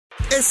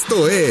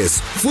Esto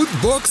es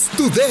Footbox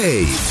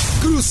Today.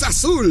 Cruz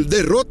Azul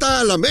derrota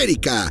al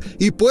América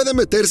y puede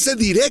meterse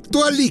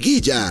directo a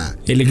liguilla.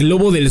 El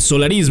globo del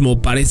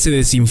solarismo parece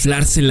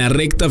desinflarse en la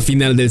recta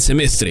final del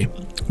semestre.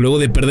 Luego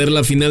de perder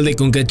la final de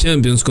Conca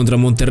Champions contra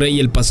Monterrey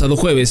el pasado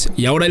jueves,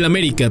 y ahora el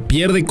América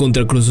pierde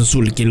contra Cruz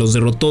Azul, quien los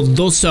derrotó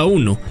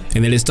 2-1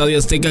 en el Estadio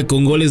Azteca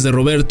con goles de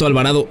Roberto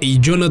Alvarado y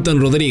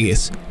Jonathan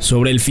Rodríguez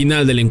sobre el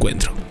final del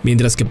encuentro.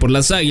 Mientras que por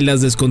las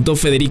Águilas descontó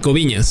Federico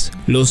Viñas.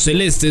 Los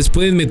celestes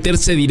pueden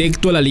meterse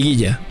directo a la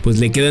liguilla, pues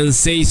le quedan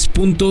 6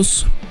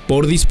 puntos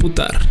por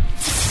disputar.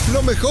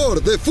 Lo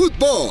mejor de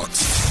Footbox.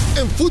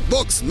 En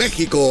Footbox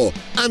México,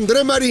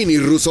 André Marín y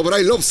Russo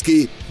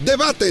Brailovsky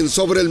debaten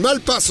sobre el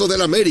mal paso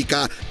del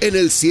América en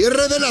el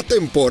cierre de la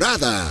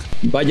temporada.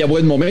 Vaya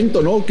buen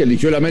momento, ¿no? Que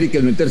eligió el América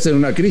el meterse en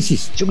una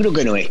crisis. Yo creo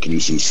que no es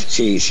crisis.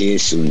 Sí,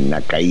 es una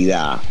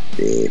caída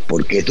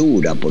porque es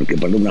dura, porque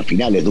perder una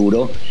final es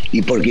duro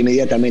y porque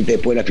inmediatamente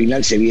después de la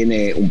final se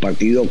viene un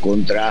partido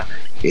contra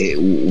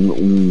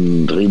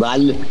un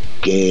rival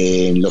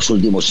que en los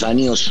últimos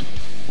años,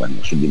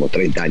 los últimos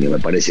 30 años me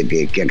parece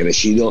que ha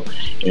crecido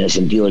en el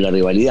sentido de la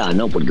rivalidad,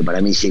 ¿no? Porque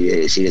para mí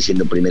sigue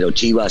siendo primero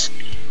Chivas,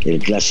 el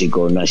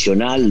clásico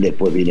nacional,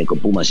 después viene con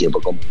Pumas y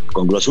después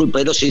con Cruz Azul,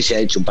 pero sí se ha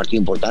hecho un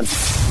partido importante.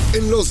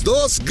 En los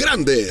dos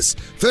grandes,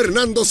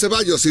 Fernando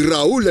Ceballos y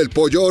Raúl El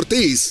Pollo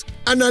Ortiz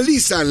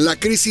analizan la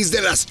crisis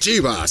de las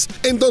Chivas,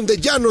 en donde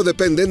ya no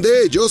dependen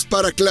de ellos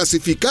para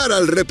clasificar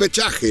al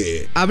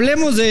repechaje.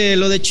 Hablemos de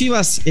lo de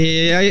Chivas.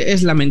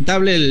 Es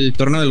lamentable el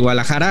torneo del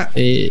Guadalajara.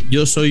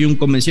 Yo soy un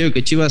convencido de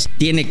que Chivas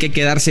tiene que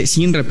quedarse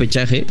sin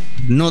repechaje.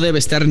 No debe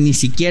estar ni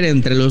siquiera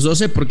entre los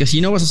 12, porque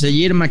si no vas a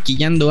seguir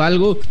maquillando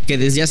algo que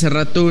desde hace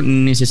rato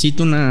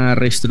necesita una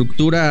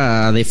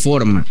reestructura de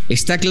forma.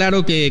 Está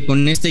claro que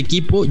con este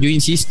equipo, yo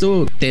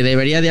insisto, te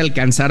debería de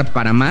alcanzar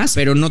para más,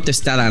 pero no te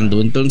está dando.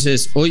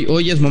 Entonces, hoy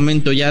es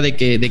momento ya de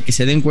que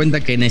se den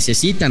cuenta que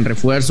necesitan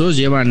refuerzos.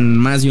 Llevan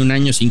más de un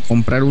año sin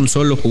comprar un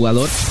solo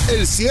jugador.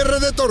 El cierre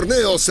de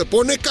torneo se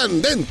pone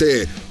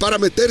candente para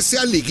meterse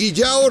a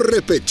liguilla o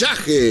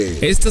repechaje.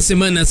 Esta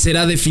semana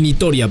será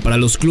definitoria para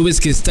los clubes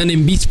que están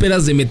en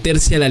vísperas de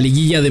meterse a la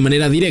liguilla de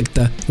manera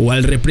directa o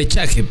al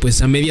repechaje,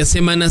 pues a media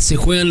semana se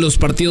juegan los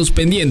partidos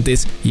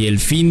pendientes y el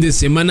fin de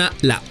semana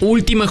la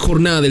última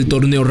jornada del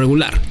torneo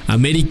regular.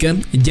 América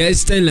ya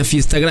está en la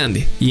fiesta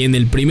grande y en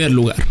el primer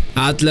lugar.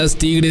 Atlas,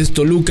 Tigres,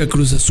 Toluca,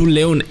 Cruz Azul,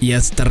 León y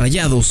hasta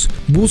Rayados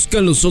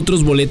buscan los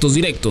otros boletos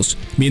directos,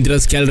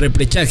 mientras que al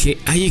repechaje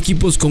hay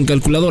equipos con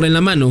calculadora en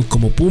la mano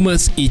como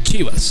Pumas y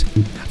Chivas,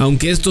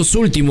 aunque estos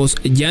últimos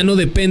ya no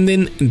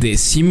dependen de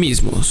sí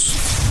mismos.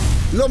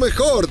 Lo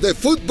mejor de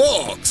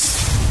Footbox.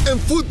 En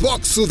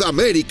Footbox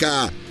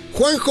Sudamérica,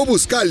 Juanjo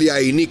Buscalia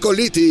y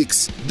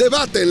Nicolitics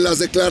debaten las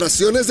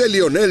declaraciones de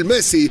Lionel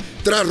Messi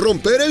tras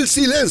romper el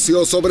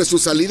silencio sobre su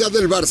salida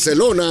del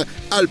Barcelona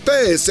al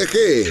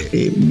PSG.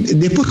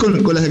 Después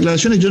con las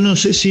declaraciones, yo no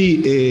sé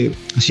si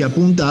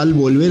apunta al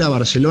volver a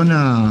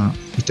Barcelona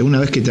una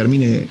vez que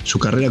termine su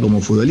carrera como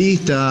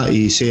futbolista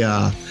y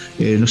sea,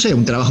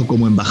 un trabajo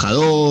como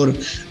embajador,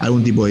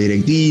 algún tipo de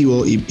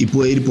directivo, y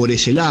puede ir por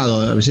ese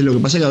lado. A veces lo que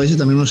pasa es que a veces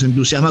también uno se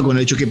entusiasma con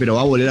el hecho que pero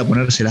va a volver a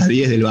ponerse las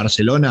 10 del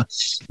Barcelona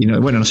y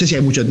no sé si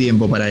hay mucho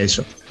tiempo para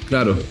eso.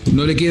 Claro,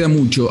 no le queda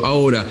mucho.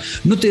 Ahora,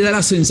 ¿no te da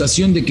la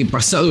sensación de que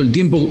pasado el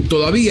tiempo,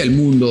 todavía el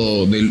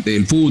mundo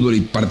del fútbol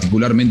y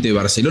particularmente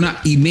Barcelona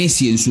y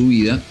Messi en su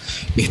vida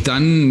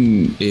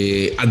están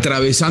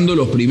atravesando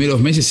los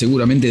primeros meses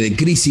seguramente de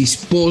crisis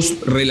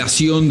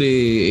post-relación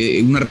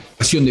de una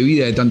relación de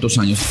vida de tantos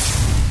años?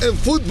 En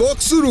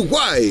Footbox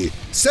Uruguay,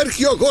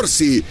 Sergio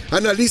Gorsi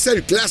analiza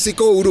el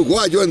clásico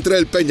uruguayo entre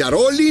el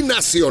Peñarol y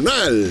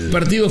Nacional. El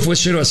partido fue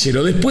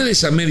 0-0. Después de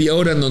esa media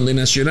hora en donde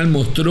Nacional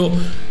mostró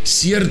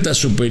cierta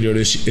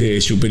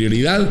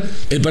superioridad,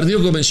 el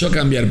partido comenzó a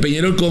cambiar.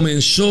 Peñarol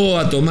comenzó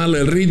a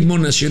tomarle el ritmo,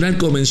 Nacional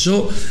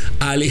comenzó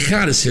a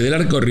alejarse del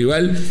arco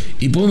rival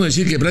y podemos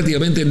decir que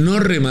prácticamente no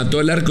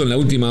remató el arco en la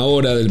última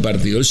hora del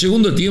partido. El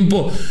segundo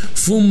tiempo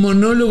fue un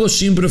monólogo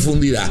sin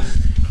profundidad.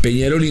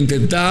 Peñarol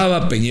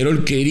intentaba,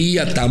 Peñarol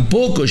quería,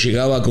 tampoco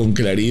llegaba con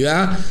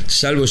claridad,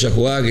 salvo esa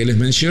jugada que les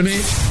mencioné.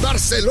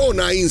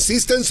 Barcelona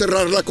insiste en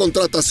cerrar la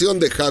contratación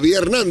de Javi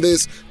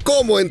Hernández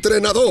como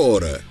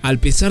entrenador. A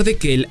pesar de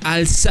que el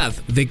Al-Sadd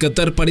de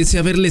Qatar parece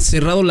haberle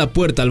cerrado la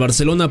puerta al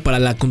Barcelona para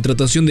la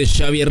contratación de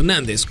Xavi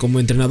Hernández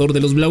como entrenador de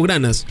los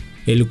blaugranas,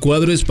 el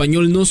cuadro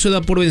español no se da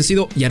por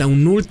vencido y hará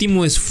un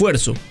último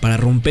esfuerzo para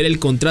romper el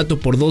contrato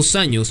por 2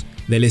 años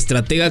del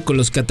estratega con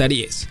los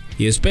cataríes.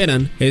 Y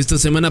esperan esta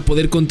semana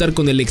poder contar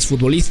con el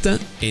exfutbolista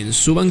en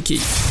su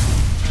banquillo.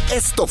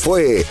 Esto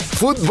fue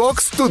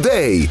Footbox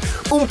Today,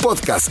 un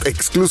podcast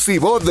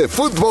exclusivo de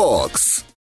Footbox.